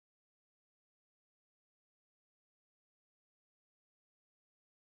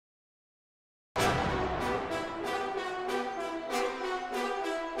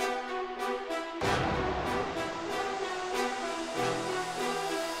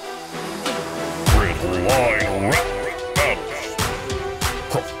Gridline rap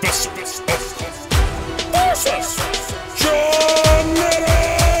Professor versus John Madden!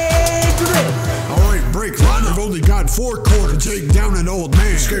 Alright, break line. I've only got 4 quarters to take down an old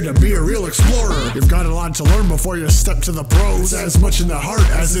man. Scared to be a real explorer. You've got a lot to learn before you step to the pros. As much in the heart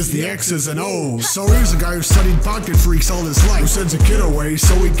as is the X's and O's. So here's a guy who studied pocket freaks all his life, who sends a kid away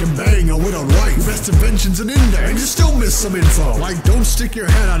so he can bang a widowed wife. Best invention's an index, and you still miss some info. Like don't stick your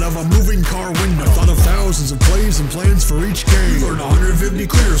head out of a moving car window. Thought of thousands of plays and plans for each game. You learned 150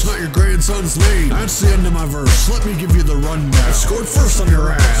 clears, not your grandson's name. That's the end of my verse. Let me give you the rundown. Scored first on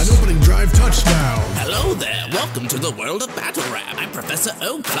your ass, an opening drive touchdown. Hello there, welcome to the world of battle rap. I'm Professor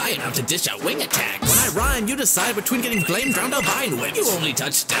O, flying out to dish out wing attacks. When I rhyme, you decide between getting flamed, drowned, or vine whipped. You only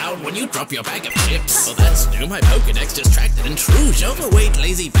touch down when you drop your bag of chips. Well, that's new, my Pokedex distracted intrusion. Overweight,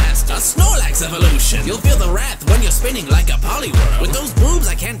 lazy bastard, Snorlax evolution. You'll feel the wrath when you're spinning like a Poliwhirl. With those boobs,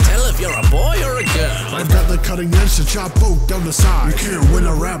 I can't tell if you're a boy or a girl. I've got the cutting edge to chop folk down the side. You can't win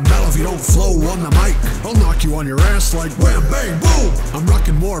a rap battle if you don't flow on the mic. I'll knock you on your ass like wham, bang, boom. I'm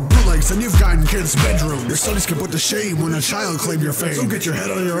rocking more bootlegs than you've got in kids' bedroom. Your studies can put to shame when a child claim your fame. So get your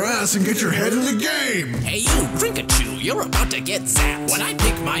head on your ass and get your head in the game. Hey you, Drink-a-chew, you're about to get zapped. When I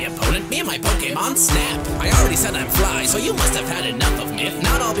pick my opponent, me and my Pokemon snap. I already said I'm fly, so you must have had enough of me. If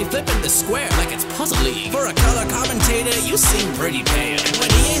not, I'll be flipping the square like it's Puzzle League. For a color commentator, you seem pretty pale. And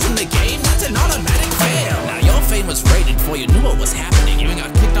when EA's in the game, that's an automatic fail. Now your fame was rated before you knew what was happening. You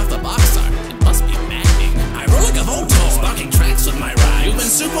got kicked off the box art, it must be maddening. I roll like a Voltor, sparking tracks with my rhymes. You've been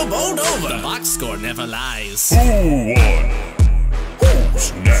Super Bowled over, the box score never lies. Who won?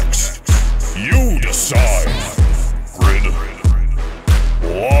 Who's next?